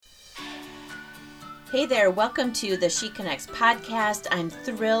Hey there, welcome to the She Connects podcast. I'm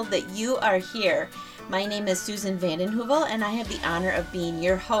thrilled that you are here. My name is Susan Vandenhoevel, and I have the honor of being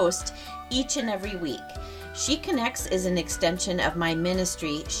your host each and every week. She Connects is an extension of my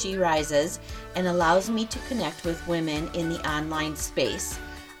ministry, She Rises, and allows me to connect with women in the online space.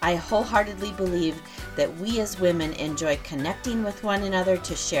 I wholeheartedly believe that we as women enjoy connecting with one another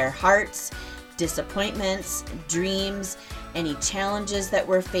to share hearts, disappointments, dreams, any challenges that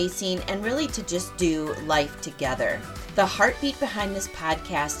we're facing, and really to just do life together. The heartbeat behind this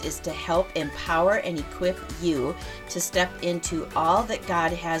podcast is to help empower and equip you to step into all that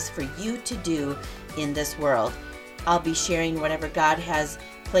God has for you to do in this world. I'll be sharing whatever God has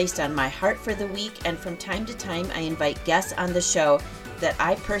placed on my heart for the week, and from time to time I invite guests on the show that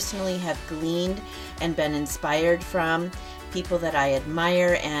I personally have gleaned and been inspired from, people that I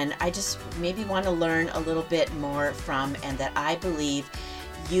admire and I just maybe want to learn a little bit more from, and that I believe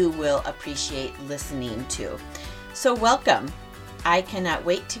you will appreciate listening to. So welcome. I cannot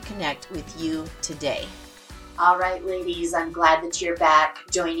wait to connect with you today. All right, ladies, I'm glad that you're back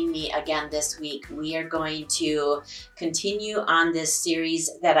joining me again this week. We are going to continue on this series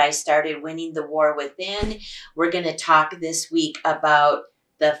that I started, Winning the War Within. We're going to talk this week about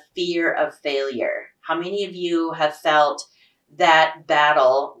the fear of failure. How many of you have felt that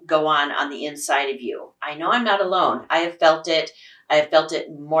battle go on the inside of you? I know I'm not alone. I have felt it. I have felt it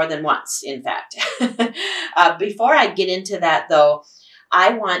more than once, in fact. Before I get into that, though,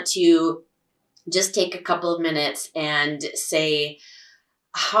 I want to just take a couple of minutes and say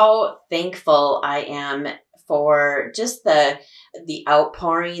how thankful I am for just the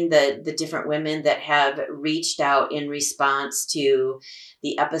outpouring, the different women that have reached out in response to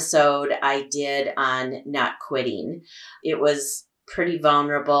the episode I did on not quitting. It was pretty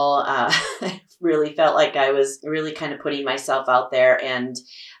vulnerable. I really felt like I was really kind of putting myself out there. And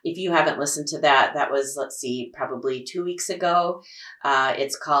if you haven't listened to that, that was, probably 2 weeks ago.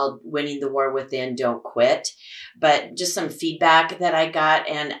 It's called Winning the War Within, Don't Quit. But just some feedback that I got.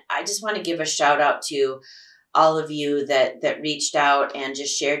 And I just want to give a shout out to all of you that reached out and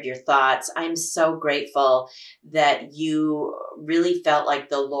just shared your thoughts. I'm so grateful that you really felt like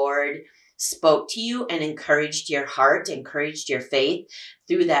the Lord spoke to you and encouraged your heart, encouraged your faith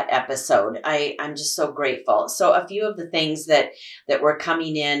through that episode. I'm just so grateful. So a few of the things that were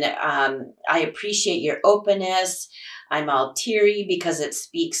coming in, I appreciate your openness. I'm all teary because it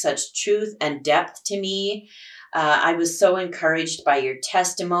speaks such truth and depth to me. I was so encouraged by your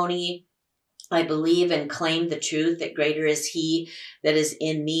testimony. I believe and claim the truth that greater is He that is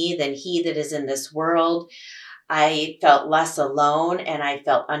in me than he that is in this world. I felt less alone and I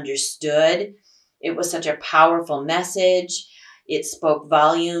felt understood. It was such a powerful message. It spoke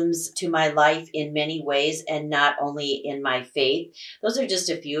volumes to my life in many ways, and not only in my faith. Those are just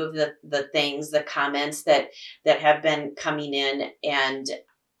a few of the things, the comments that have been coming in, and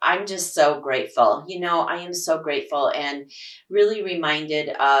I'm just so grateful. I am so grateful and really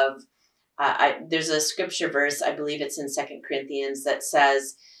reminded of there's a scripture verse, I believe it's in 2 Corinthians, that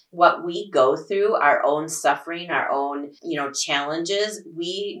says what we go through, our own suffering, our own, challenges,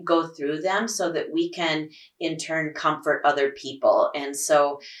 we go through them so that we can in turn comfort other people. And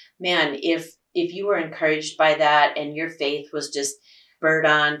so, man, if you were encouraged by that and your faith was just spurred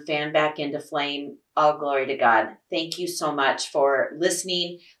on, fanned back into flame, all glory to God. Thank you so much for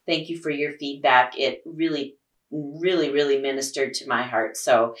listening. Thank you for your feedback. It really ministered to my heart.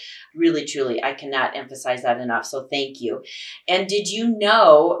 So really, truly, I cannot emphasize that enough. So thank you. And did you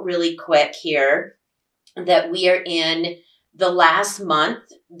know, really quick here, that we are in the last month,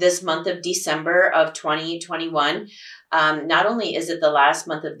 this month of December of 2021. Not only is it the last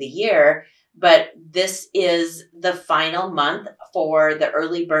month of the year, but this is the final month for the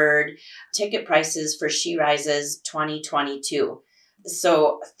early bird ticket prices for She Rises 2022.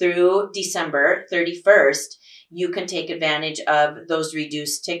 So through December 31st, you can take advantage of those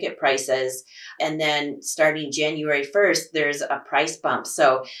reduced ticket prices. And then starting January 1st, there's a price bump.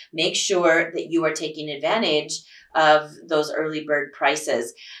 So make sure that you are taking advantage of those early bird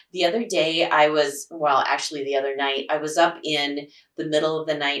prices. The other day the other night, I was up in the middle of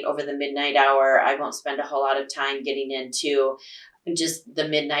the night over the midnight hour. I won't spend a whole lot of time getting into just the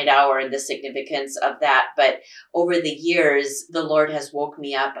midnight hour and the significance of that. But over the years, the Lord has woke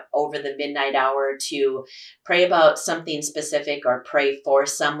me up over the midnight hour to pray about something specific or pray for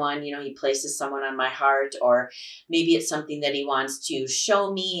someone. He places someone on my heart, or maybe it's something that He wants to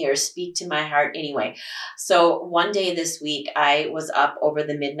show me or speak to my heart. Anyway, so one day this week, I was up over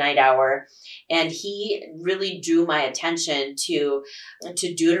the midnight hour, and He really drew my attention to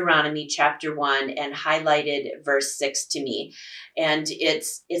Deuteronomy chapter 1 and highlighted verse 6 to me. And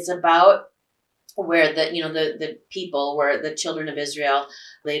it's about where the people were the children of Israel.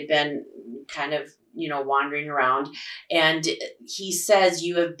 They'd been kind of, wandering around. And he says,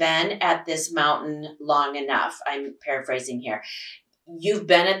 you have been at this mountain long enough. I'm paraphrasing here. You've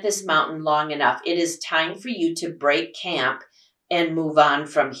been at this mountain long enough. It is time for you to break camp and move on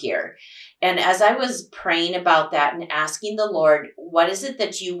from here. And as I was praying about that and asking the Lord, what is it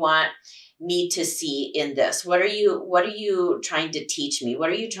that you want me to see in this? What are you trying to teach me?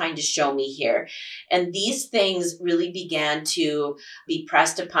 What are you trying to show me here? And these things really began to be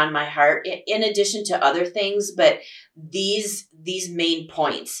pressed upon my heart, in addition to other things, but these main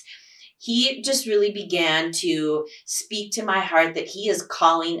points. He just really began to speak to my heart that he is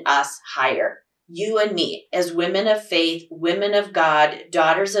calling us higher. You and me, as women of faith, women of God,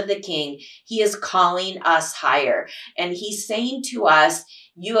 daughters of the King, he is calling us higher. And he's saying to us,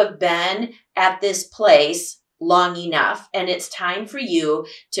 you have been at this place long enough, and it's time for you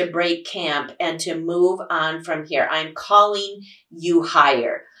to break camp and to move on from here. I'm calling you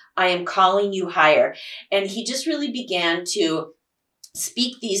higher. I am calling you higher. And he just really began to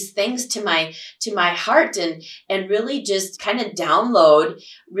speak these things to my heart, and really just kind of download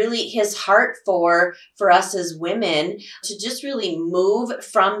really his heart for us as women to just really move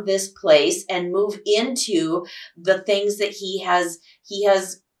from this place and move into the things that he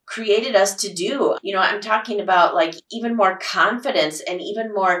has created us to do. I'm talking about like even more confidence and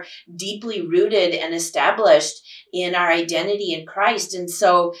even more deeply rooted and established in our identity in Christ. And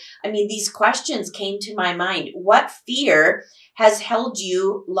so, these questions came to my mind. What fear has held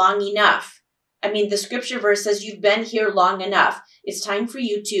you long enough? The scripture verse says you've been here long enough. It's time for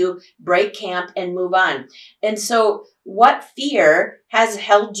you to break camp and move on. And so what fear has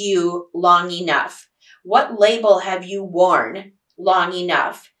held you long enough? What label have you worn long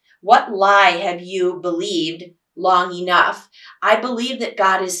enough? What lie have you believed long enough? I believe that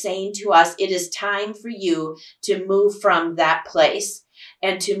God is saying to us, it is time for you to move from that place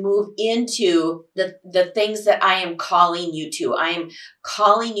and to move into the things that I am calling you to. I am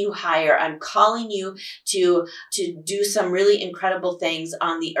calling you higher. I'm calling you to do some really incredible things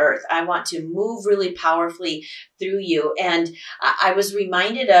on the earth. I want to move really powerfully through you. And I was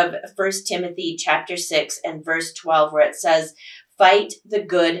reminded of 1 Timothy chapter 6 and verse 12, where it says, fight the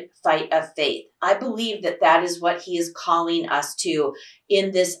good fight of faith. I believe that is what he is calling us to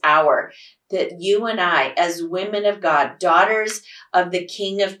in this hour. That you and I, as women of God, daughters of the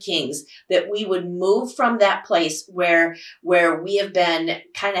King of Kings, that we would move from that place where we have been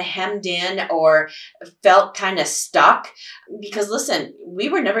kind of hemmed in or felt kind of stuck. Because listen, we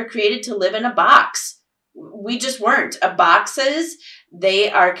were never created to live in a box. We just weren't. Boxes,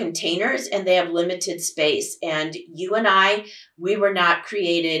 they are containers and they have limited space. And you and I, we were not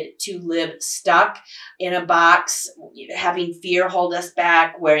created to live stuck in a box, having fear hold us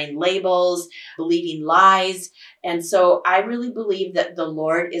back, wearing labels, believing lies. And so I really believe that the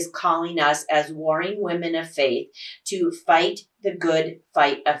Lord is calling us as warring women of faith to fight the good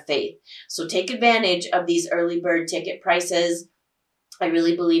fight of faith. So take advantage of these early bird ticket prices. I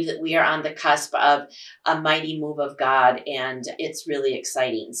really believe that we are on the cusp of a mighty move of God, and it's really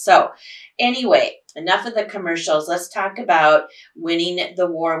exciting. So anyway, enough of the commercials. Let's talk about winning the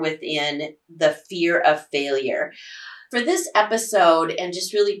war within, the fear of failure. For this episode, and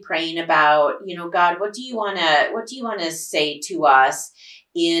just really praying about, God, what do you want to say to us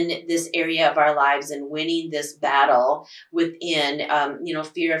in this area of our lives and winning this battle within,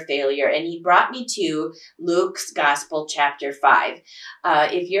 fear of failure? And he brought me to Luke's Gospel, chapter 5.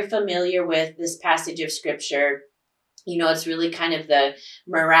 If you're familiar with this passage of scripture, it's really kind of the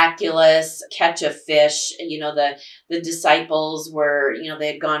miraculous catch of fish. The disciples were,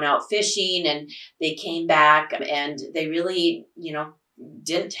 they had gone out fishing and they came back and they really,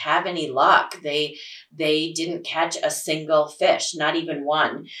 didn't have any luck. They didn't catch a single fish, not even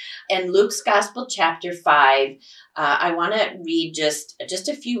one. And Luke's Gospel, chapter 5, I want to read just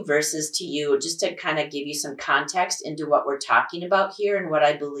a few verses to you, just to kind of give you some context into what we're talking about here and what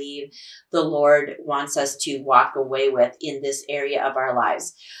I believe the Lord wants us to walk away with in this area of our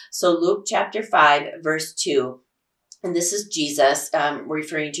lives. So Luke chapter 5, verse 2. And this is Jesus,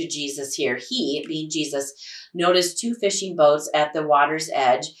 referring to Jesus here. He, being Jesus, noticed 2 fishing boats at the water's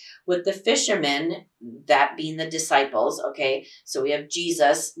edge with the fishermen, that being the disciples. Okay, so we have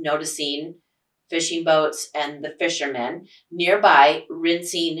Jesus noticing fishing boats and the fishermen nearby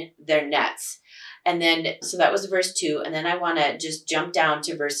rinsing their nets. And then, so that was verse 2. And then I want to just jump down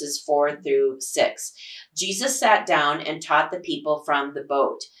to verses 4 through 6. Jesus sat down and taught the people from the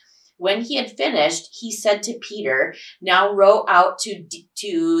boat. When he had finished, he said to Peter, now row out to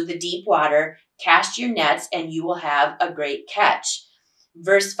the deep water, cast your nets, and you will have a great catch.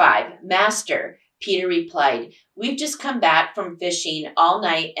 Verse 5, Master, Peter replied, "We've just come back from fishing all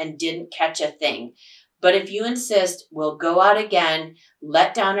night and didn't catch a thing. But if you insist, we'll go out again,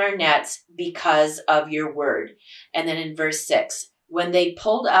 let down our nets because of your word." And then in verse 6, when they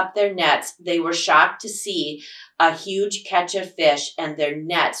pulled up their nets, they were shocked to see a huge catch of fish, and their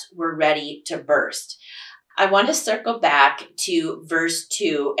nets were ready to burst. I want to circle back to verse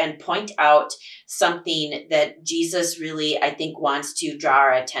 2 and point out something that Jesus really, I think, wants to draw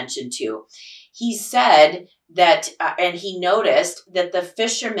our attention to. He said that, and he noticed that the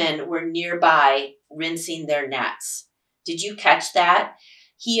fishermen were nearby rinsing their nets. Did you catch that?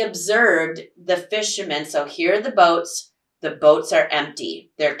 He observed the fishermen. So here are the boats. The boats are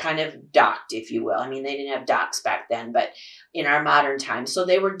empty. They're kind of docked, if you will. I mean, they didn't have docks back then, but in our modern times. So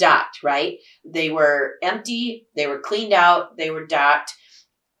they were docked, right? They were empty. They were cleaned out. They were docked.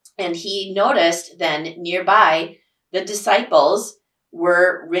 And he noticed then nearby the disciples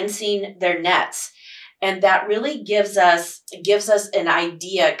were rinsing their nets. And that really gives us an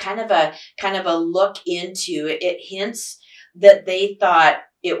idea, kind of a look into it. It hints that they thought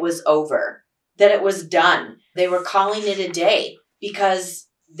it was over, that it was done. They were calling it a day because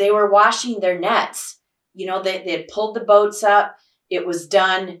they were washing their nets. You know, they had pulled the boats up. It was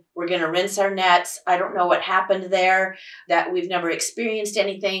done. We're going to rinse our nets. I don't know what happened there, that we've never experienced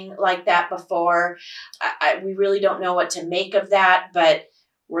anything like that before. We really don't know what to make of that, but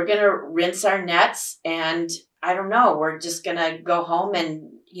we're going to rinse our nets, and I don't know, we're just going to go home and,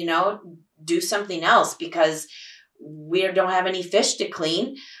 do something else because we don't have any fish to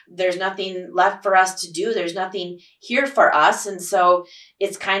clean. There's nothing left for us to do. There's nothing here for us. And so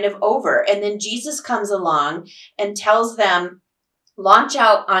it's kind of over. And then Jesus comes along and tells them, launch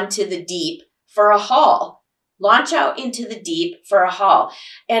out onto the deep for a haul. Launch out into the deep for a haul.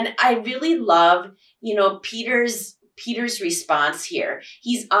 And I really love, Peter's response here.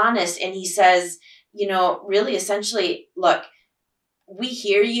 He's honest and he says, really essentially, look, we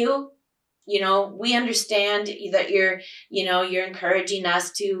hear you. We understand that you're encouraging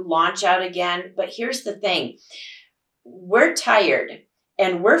us to launch out again. But here's the thing. We're tired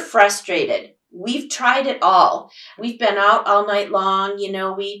and we're frustrated. We've tried it all. We've been out all night long.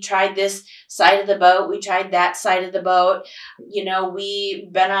 We tried this side of the boat. We tried that side of the boat.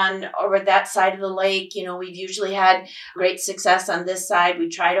 We've been on over that side of the lake. We've usually had great success on this side. We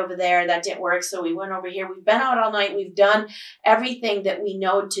tried over there. That didn't work. So we went over here. We've been out all night. We've done everything that we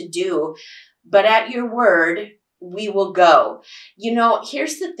know to do. But at your word, we will go.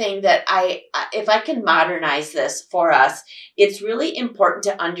 Here's the thing that if I can modernize this for us, it's really important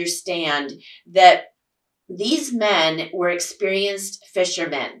to understand that these men were experienced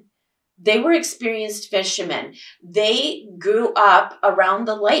fishermen. They were experienced fishermen. They grew up around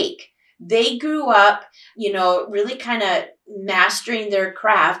the lake. They grew up, really kind of mastering their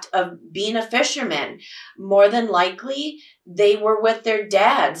craft of being a fisherman. More than likely, they were with their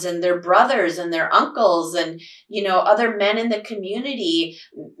dads and their brothers and their uncles and, other men in the community,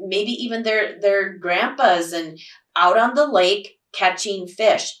 maybe even their grandpas, and out on the lake catching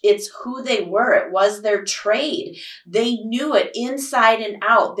fish. It's who they were. It was their trade. They knew it inside and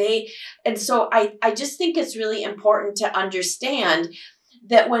out. And so I just think it's really important to understand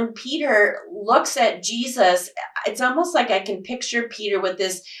that when Peter looks at Jesus, it's almost like I can picture Peter with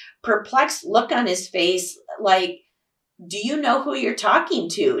this perplexed look on his face, like, do you know who you're talking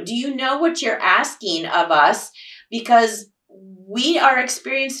to? Do you know what you're asking of us? Because we are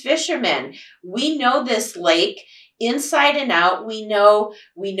experienced fishermen. We know this lake inside and out. We know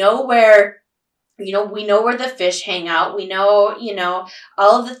where the fish hang out. We know,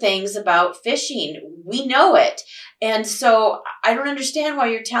 all of the things about fishing. We know it. And so I don't understand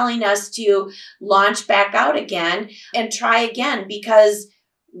why you're telling us to launch back out again and try again, because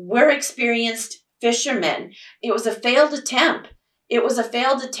we're experienced fishermen. It was a failed attempt.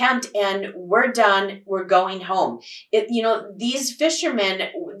 And we're done. We're going home. These fishermen,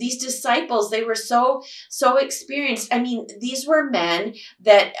 these disciples, they were so experienced. I mean, these were men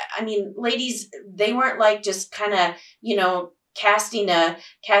that, ladies, they weren't like just kind of, casting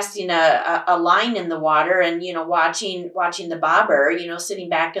a line in the water and, watching the bobber, sitting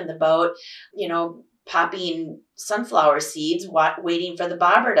back in the boat, popping sunflower seeds, waiting for the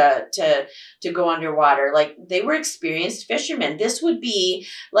bobber to go underwater. Like, they were experienced fishermen. This would be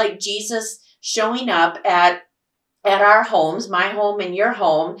like Jesus showing up at our homes, my home and your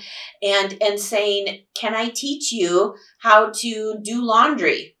home, and saying, can I teach you how to do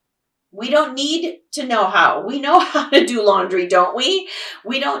laundry? We don't need to know how. We know how to do laundry, don't we?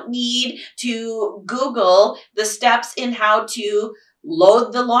 We don't need to Google the steps in how to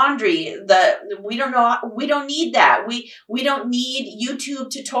load the laundry. We don't need that. We don't need YouTube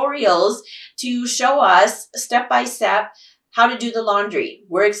tutorials to show us step by step how to do the laundry.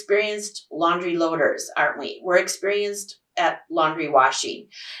 We're experienced laundry loaders, aren't we? We're experienced at laundry washing.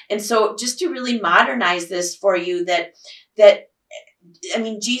 And so just to really modernize this for you,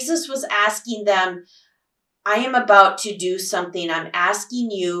 Jesus was asking them, I am about to do something. I'm asking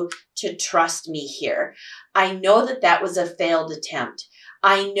you to trust me here. I know that was a failed attempt.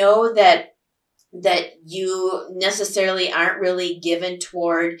 I know that you necessarily aren't really given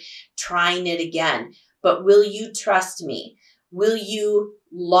toward trying it again, but will you trust me? Will you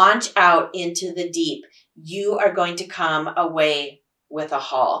launch out into the deep? You are going to come away with a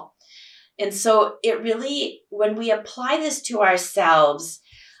haul. And so it really, when we apply this to ourselves,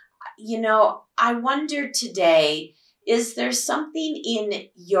 I wonder today, is there something in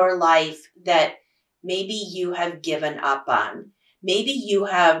your life that maybe you have given up on? Maybe you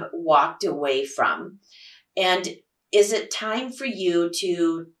have walked away from? And is it time for you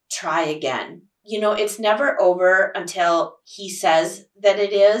to try again? It's never over until he says that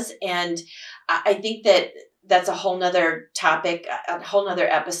it is. And I think that's a whole nother topic, a whole nother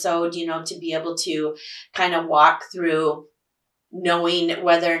episode, to be able to kind of walk through knowing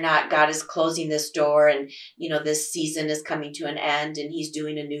whether or not God is closing this door and, this season is coming to an end and he's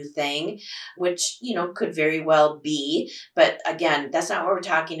doing a new thing, which, could very well be. But again, that's not what we're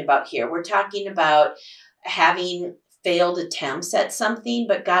talking about here. We're talking about having failed attempts at something,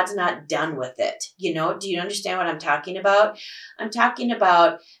 but God's not done with it. Do you understand what I'm talking about? I'm talking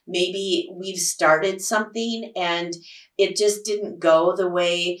about maybe we've started something and it just didn't go the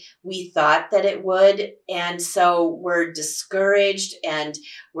way we thought that it would. And so we're discouraged and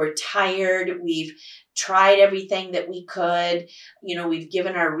we're tired. We've tried everything that we could. We've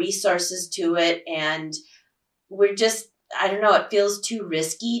given our resources to it and we're just, I don't know, it feels too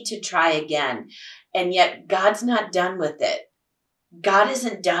risky to try again. And yet God's not done with it. God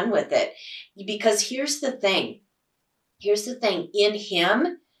isn't done with it. Because here's the thing. In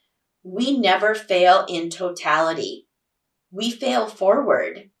him, we never fail in totality. We fail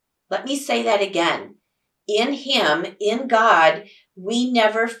forward. Let me say that again. In him, in God, we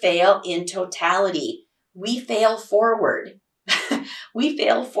never fail in totality. We fail forward. We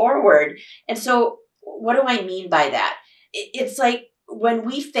fail forward. And so what do I mean by that? It's like when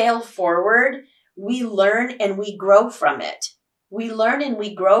we fail forward, we learn and we grow from it. We learn and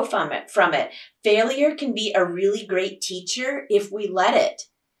we grow from it. Failure can be a really great teacher if we let it.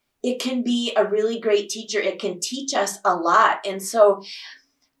 It can be a really great teacher. It can teach us a lot. And so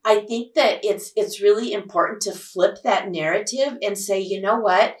I think that it's really important to flip that narrative and say, you know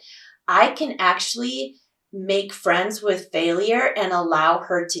what? I can actually make friends with failure and allow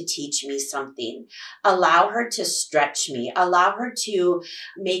her to teach me something, allow her to stretch me, allow her to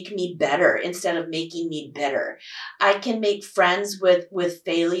make me better instead of making me bitter. I can make friends with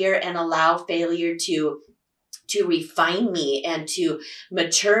failure and allow failure to refine me and to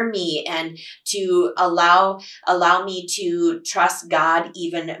mature me and to allow me to trust God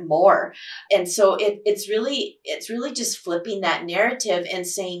even more. And so it's really just flipping that narrative and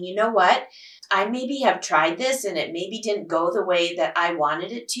saying, you know what? I maybe have tried this and it maybe didn't go the way that I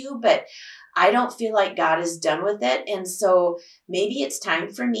wanted it to, but I don't feel like God is done with it. And so maybe it's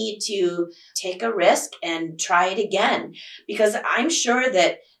time for me to take a risk and try it again. Because I'm sure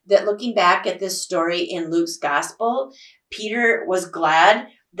that looking back at this story in Luke's gospel, Peter was glad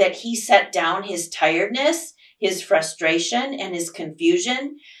that he set down his tiredness, his frustration, and his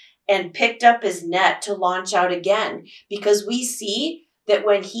confusion and picked up his net to launch out again. Because we see that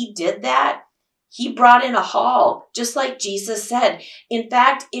when he did that, he brought in a haul, just like Jesus said. In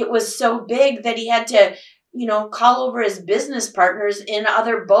fact, it was so big that he had to, call over his business partners in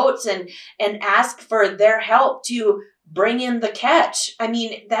other boats and ask for their help to bring in the catch. I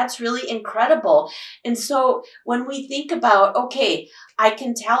mean, that's really incredible. And so when we think about, okay, I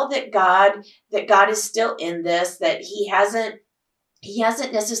can tell that God is still in this, that he hasn't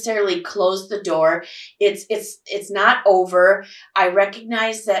necessarily closed the door. It's not over. I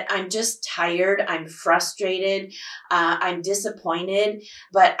recognize that I'm just tired. I'm frustrated. I'm disappointed,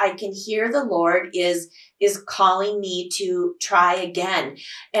 but I can hear the Lord is calling me to try again.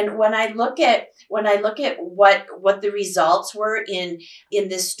 And when I look at what the results were in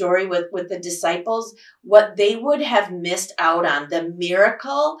this story with the disciples, what they would have missed out on, the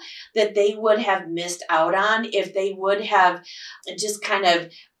miracle that they would have missed out on if they would have just kind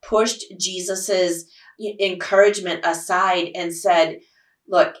of pushed Jesus's encouragement aside and said,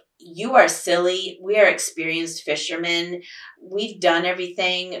 look, you are silly. We are experienced fishermen. We've done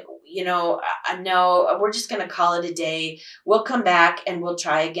everything. No, we're just going to call it a day. We'll come back and we'll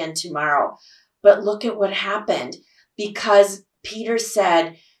try again tomorrow. But look at what happened, because Peter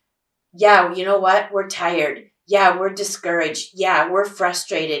said, yeah, you know what? We're tired. Yeah, we're discouraged. Yeah, we're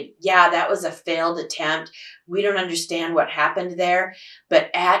frustrated. Yeah, that was a failed attempt. We don't understand what happened there. But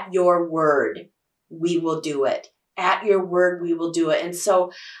at your word, we will do it. At your word, we will do it. And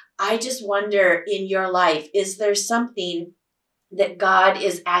so I just wonder, in your life, is there something that God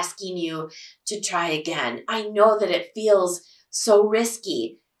is asking you to try again? I know that it feels so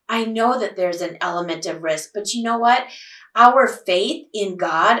risky. I know that there's an element of risk, but you know what? Our faith in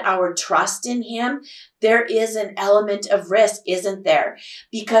God, our trust in Him, there is an element of risk, isn't there?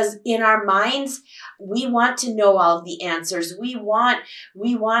 Because in our minds, we want to know all of the answers. We want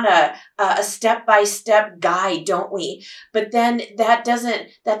a step-by-step guide, don't we? But then that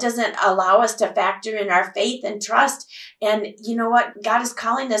doesn't allow us to factor in our faith and trust. And you know what? God is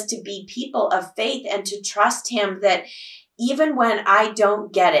calling us to be people of faith and to trust Him, that even when I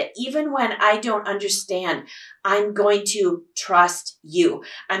don't get it, even when I don't understand, I'm going to trust you.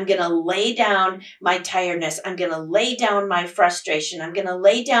 I'm going to lay down my tiredness. I'm going to lay down my frustration. I'm going to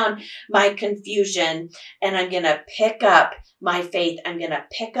lay down my confusion, and I'm going to pick up my faith. I'm going to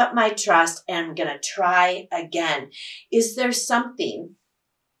pick up my trust, and I'm going to try again. Is there something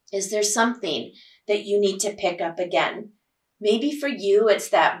that you need to pick up again? Maybe for you, it's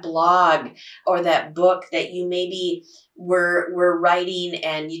that blog or that book that you maybe were writing,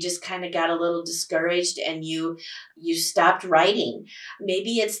 and you just kind of got a little discouraged and you stopped writing.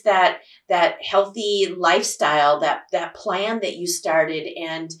 Maybe it's that healthy lifestyle, that plan that you started,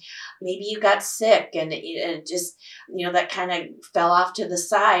 and maybe you got sick and just, that kind of fell off to the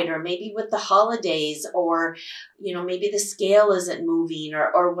side. Or maybe with the holidays, or, maybe the scale isn't moving,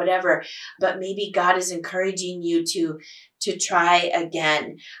 or whatever. But maybe God is encouraging you to try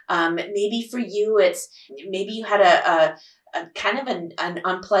again. Maybe for you, maybe you had a kind of an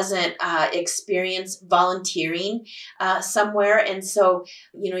unpleasant experience volunteering somewhere. And so,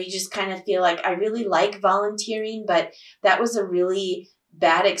 you just kind of feel like, I really like volunteering, but that was a really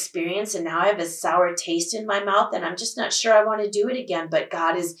bad experience, and now I have a sour taste in my mouth, and I'm just not sure I want to do it again. But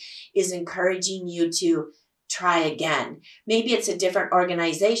God is encouraging you to try again. Maybe it's a different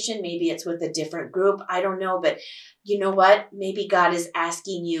organization. Maybe it's with a different group. I don't know. But you know what? Maybe God is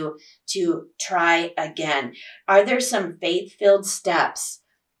asking you to try again. Are there some faith-filled steps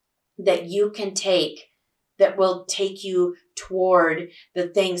that you can take that will take you toward the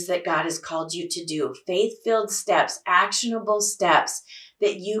things that God has called you to do? Faith-filled steps, actionable steps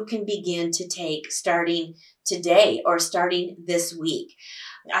that you can begin to take starting today or starting this week.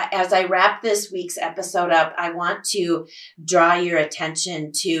 As I wrap this week's episode up, I want to draw your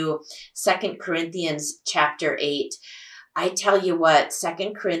attention to 2 Corinthians chapter 8. I tell you what,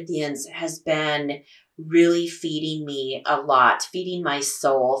 2 Corinthians has been really feeding me a lot, feeding my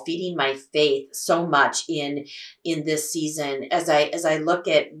soul, feeding my faith so much in this season. As I look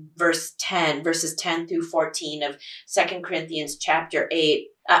at verses 10 through 14 of 2 Corinthians chapter 8,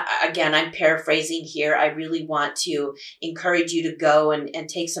 again, I'm paraphrasing here. I really want to encourage you to go and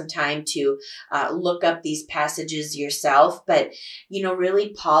take some time to look up these passages yourself. But,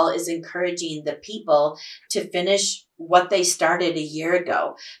 really, Paul is encouraging the people to finish what they started a year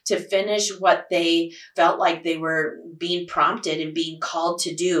ago, to finish what they felt like they were being prompted and being called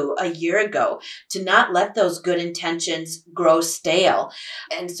to do a year ago, to not let those good intentions grow stale.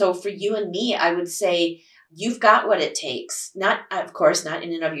 And so for you and me, I would say, you've got what it takes. Not, of course, not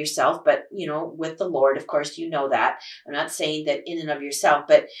in and of yourself, but, with the Lord, of course, that. I'm not saying that in and of yourself,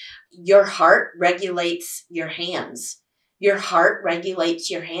 but your heart regulates your hands. Your heart regulates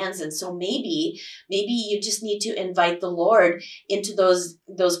your hands. And so maybe you just need to invite the Lord into those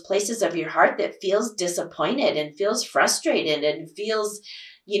places of your heart that feels disappointed and feels frustrated and feels,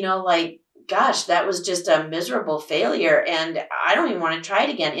 like, gosh, that was just a miserable failure, and I don't even want to try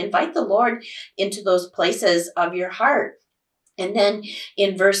it again. Invite the Lord into those places of your heart. And then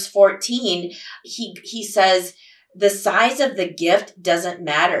in verse 14, he says, the size of the gift doesn't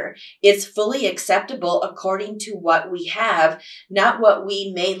matter. It's fully acceptable according to what we have, not what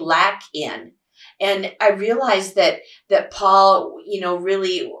we may lack in. And I realize that Paul,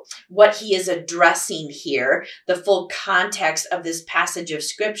 really what he is addressing here, the full context of this passage of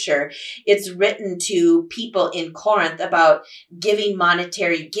scripture, it's written to people in Corinth about giving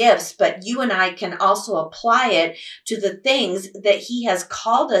monetary gifts, but you and I can also apply it to the things that he has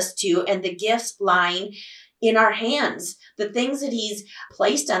called us to, and the gifts lying in our hands, the things that he's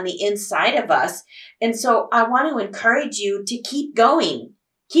placed on the inside of us. And so I want to encourage you to keep going.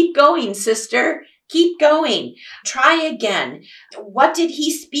 Keep going, sister. Keep going. Try again. What did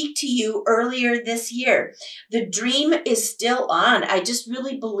he speak to you earlier this year? The dream is still on. I just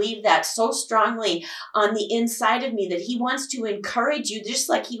really believe that so strongly on the inside of me that he wants to encourage you, just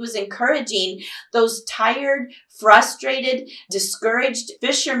like he was encouraging those tired, frustrated, discouraged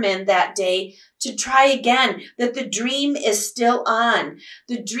fishermen that day to try again, that the dream is still on.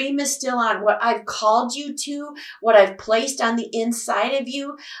 The dream is still on. What I've called you to, what I've placed on the inside of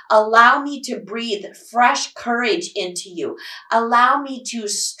you, allow me to breathe fresh courage into you. Allow me to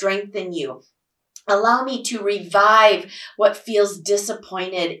strengthen you. Allow me to revive what feels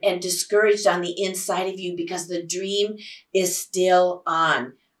disappointed and discouraged on the inside of you, because the dream is still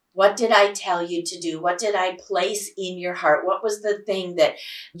on. What did I tell you to do? What did I place in your heart? What was the thing that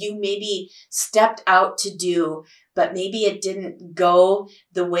you maybe stepped out to do, but maybe it didn't go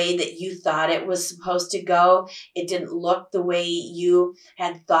the way that you thought it was supposed to go? It didn't look the way you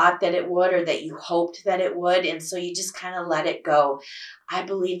had thought that it would, or that you hoped that it would. And so you just kind of let it go. I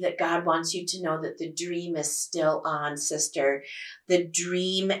believe that God wants you to know that the dream is still on, sister. The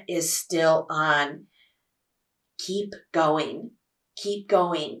dream is still on. Keep going. Keep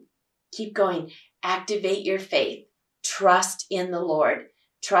going. Keep going. Activate your faith. Trust in the Lord.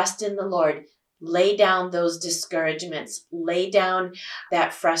 Trust in the Lord. Lay down those discouragements. Lay down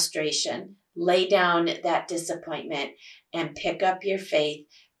that frustration. Lay down that disappointment and pick up your faith,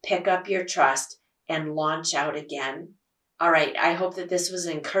 pick up your trust, and launch out again. All right, I hope that this was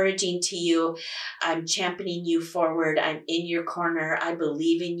encouraging to you. I'm championing you forward. I'm in your corner. I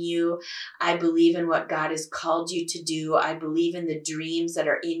believe in you. I believe in what God has called you to do. I believe in the dreams that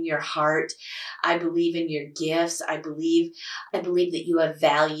are in your heart. I believe in your gifts. I believe that you have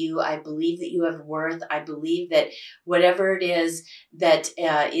value. I believe that you have worth. I believe that whatever it is that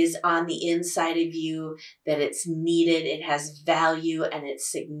is on the inside of you, that it's needed, it has value, and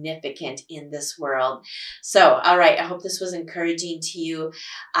it's significant in this world. So, all right, I hope this was encouraging to you.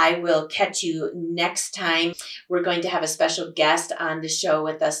 I will catch you next time. We're going to have a special guest on the show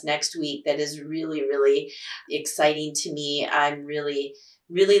with us next week that is really, really exciting to me. I'm really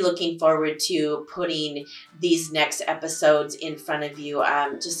looking forward to putting these next episodes in front of you.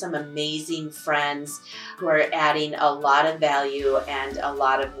 Just some amazing friends who are adding a lot of value and a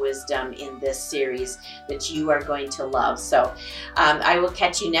lot of wisdom in this series that you are going to love. So I will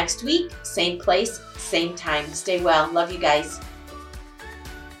catch you next week, same place, same time. Stay well. Love you guys.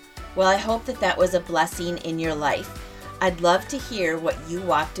 Well, I hope that was a blessing in your life. I'd love to hear what you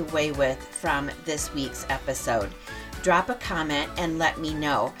walked away with from this week's episode. Drop a comment and let me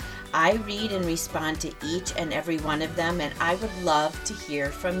know. I read and respond to each and every one of them, and I would love to hear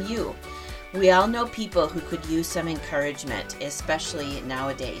from you. We all know people who could use some encouragement, especially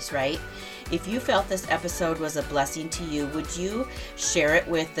nowadays, right? If you felt this episode was a blessing to you, would you share it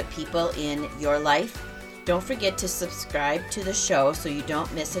with the people in your life? Don't forget to subscribe to the show so you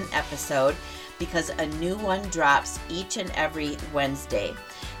don't miss an episode, because a new one drops each and every Wednesday.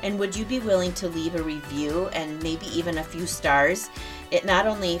 And would you be willing to leave a review and maybe even a few stars? It not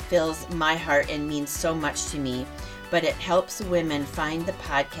only fills my heart and means so much to me, but it helps women find the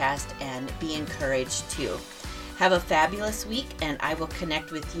podcast and be encouraged too. Have a fabulous week, and I will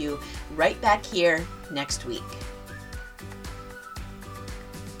connect with you right back here next week.